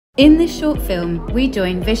In this short film, we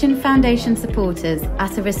join Vision Foundation supporters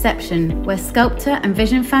at a reception where Sculptor and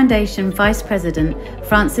Vision Foundation Vice President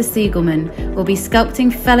Francis Segelman will be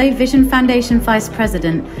sculpting fellow Vision Foundation Vice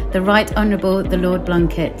President, the Right Honourable the Lord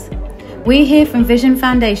Blunkett. We hear from Vision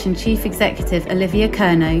Foundation Chief Executive Olivia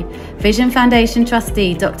Curno, Vision Foundation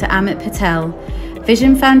Trustee Dr. Amit Patel,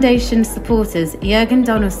 Vision Foundation supporters Jurgen,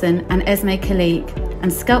 Donaldson and Esme, Khalique,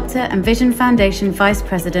 and Sculptor and Vision Foundation Vice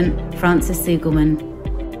President Francis Segelman.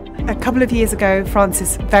 A couple of years ago,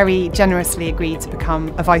 Frances very generously agreed to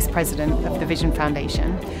become a Vice President of the Vision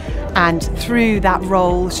Foundation. And through that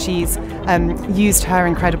role, she's used her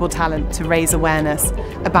incredible talent to raise awareness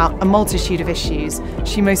about a multitude of issues.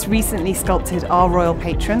 She most recently sculpted our royal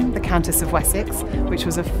patron, the Countess of Wessex, which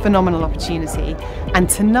was a phenomenal opportunity. And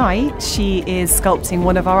tonight, she is sculpting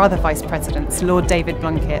one of our other Vice Presidents, Lord David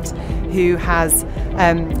Blunkett, who has,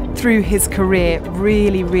 through his career,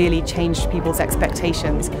 really changed people's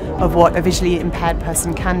expectations of what a visually impaired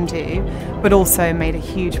person can do, but also made a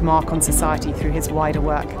huge mark on society through his wider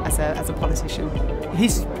work as a politician.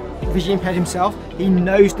 He's visually impaired himself. He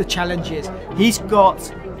knows the challenges. He's got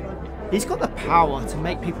the power to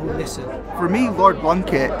make people listen. For me, Lord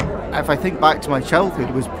Blunkett, if I think back to my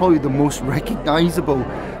childhood, was probably the most recognisable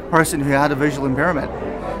person who had a visual impairment.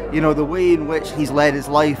 You know, the way in which he's led his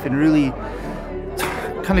life and really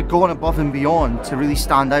kind of gone above and beyond to really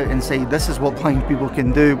stand out and say this is what blind people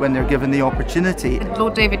can do when they're given the opportunity.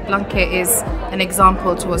 Lord David Blunkett is an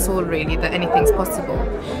example to us all, really, that anything's possible.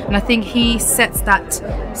 And I think he sets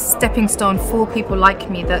that stepping stone for people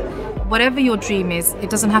like me, that whatever your dream is,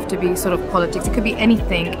 it doesn't have to be sort of politics, it could be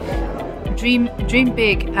anything. Dream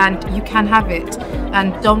big and you can have it,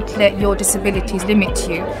 and don't let your disabilities limit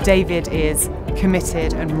you. David is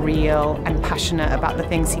committed and real and passionate about the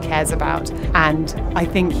things he cares about, and I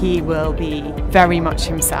think he will be very much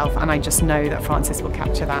himself, and I just know that Francis will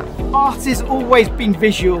capture that. Art has always been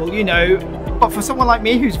visual, you know, but for someone like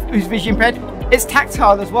me who's visually impaired, it's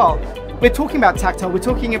tactile as well. We're talking about tactile, we're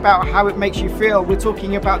talking about how it makes you feel, we're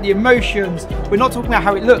talking about the emotions, we're not talking about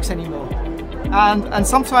how it looks anymore. And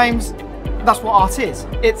sometimes that's what art is.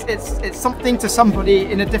 It's something to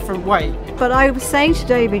somebody in a different way. But I was saying to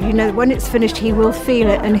David, you know, when it's finished, he will feel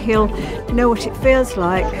it and he'll know what it feels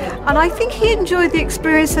like. And I think he enjoyed the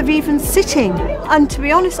experience of even sitting. And to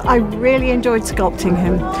be honest, I really enjoyed sculpting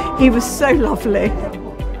him. He was so lovely.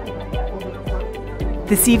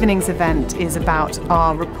 This evening's event is about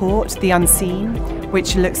our report, The Unseen,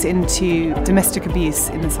 which looks into domestic abuse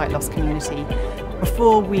in the sight loss community.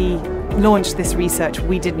 Before we launched this research,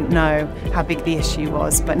 we didn't know how big the issue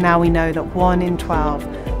was, but now we know that 1 in 12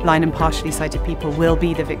 blind and partially sighted people will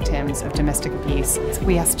be the victims of domestic abuse.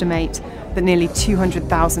 We estimate that nearly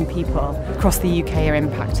 200,000 people across the UK are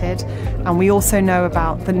impacted, and we also know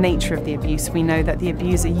about the nature of the abuse. We know that the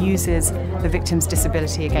abuser uses the victim's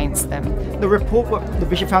disability against them. The report that the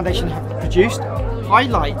Vision Foundation have produced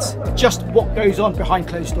highlights just what goes on behind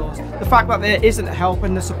closed doors. The fact that there isn't help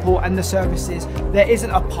and the support and the services, there isn't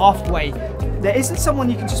a pathway, there isn't someone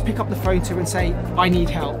you can just pick up the phone to and say, I need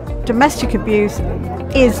help. Domestic abuse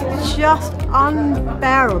is just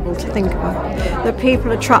unbearable to think about. That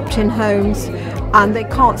people are trapped in homes and they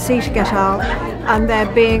can't see to get out and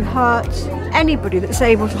they're being hurt. Anybody that's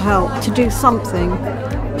able to help, to do something,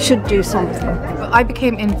 should do something. I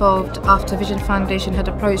became involved after Vision Foundation had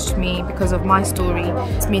approached me because of my story,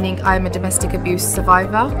 meaning I'm a domestic abuse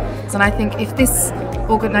survivor. And I think if this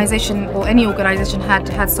organisation or any organisation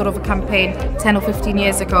had sort of a campaign 10 or 15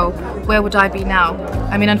 years ago, where would I be now?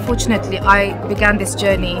 I mean, unfortunately, I began this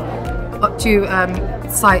journey to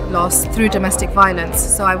sight loss through domestic violence,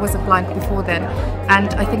 so I wasn't blind before then,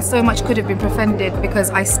 and I think so much could have been prevented because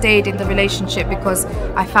I stayed in the relationship because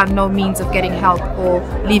I found no means of getting help or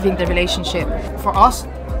leaving the relationship. For us,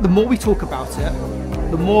 the more we talk about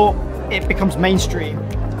it, the more it becomes mainstream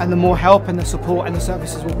and the more help and the support and the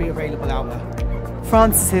services will be available out there.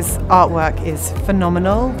 Francis's artwork is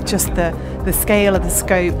phenomenal, just the scale of the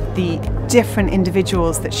scope, the different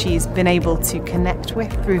individuals that she's been able to connect with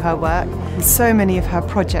through her work. And so many of her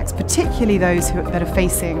projects, particularly those that are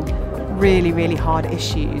facing really hard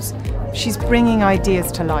issues, she's bringing ideas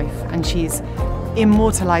to life and she's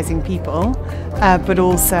immortalising people, but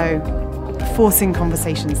also forcing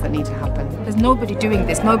conversations that need to happen. There's nobody doing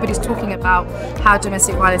this, nobody's talking about how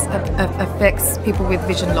domestic violence affects people with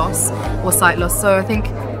vision loss or sight loss, so I think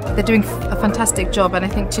they're doing a fantastic job, and I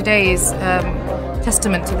think today is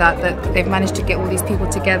testament to that they've managed to get all these people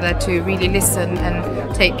together to really listen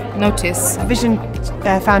and take notice. Vision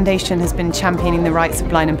Foundation has been championing the rights of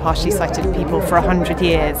blind and partially sighted people for 100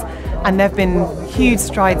 years, and there have been huge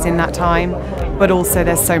strides in that time, but also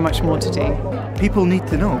there's so much more to do. people need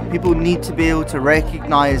to know. People need to be able to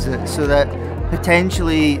recognise it so that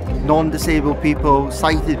potentially non-disabled people,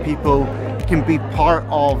 sighted people can be part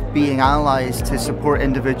of being allies to support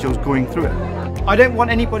individuals going through it. I don't want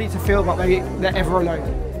anybody to feel that they're ever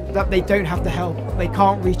alone, that they don't have the help, they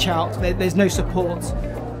can't reach out, there's no support.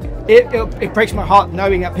 It breaks my heart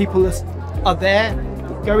knowing that people are there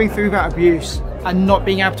going through that abuse and not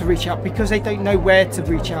being able to reach out because they don't know where to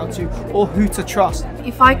reach out to or who to trust.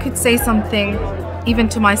 If I could say something, even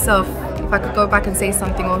to myself, if I could go back and say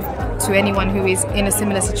something or to anyone who is in a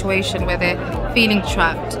similar situation where they're feeling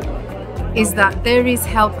trapped, is that there is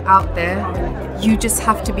help out there. You just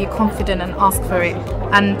have to be confident and ask for it.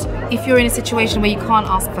 And if you're in a situation where you can't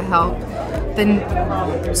ask for help, then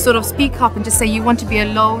sort of speak up and just say you want to be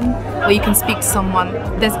alone, or you can speak to someone.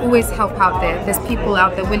 There's always help out there. There's people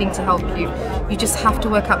out there willing to help you. You just have to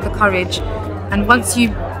work up the courage. And once you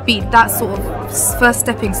beat that sort of first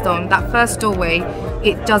stepping stone, that first doorway,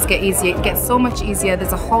 it does get easier. It gets so much easier.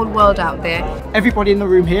 There's a whole world out there. Everybody in the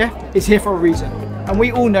room here is here for a reason. And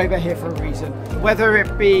we all know they're here for a reason. Whether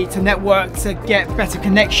it be to network, to get better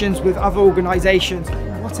connections with other organisations,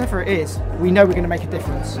 whatever it is, we know we're going to make a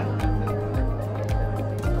difference.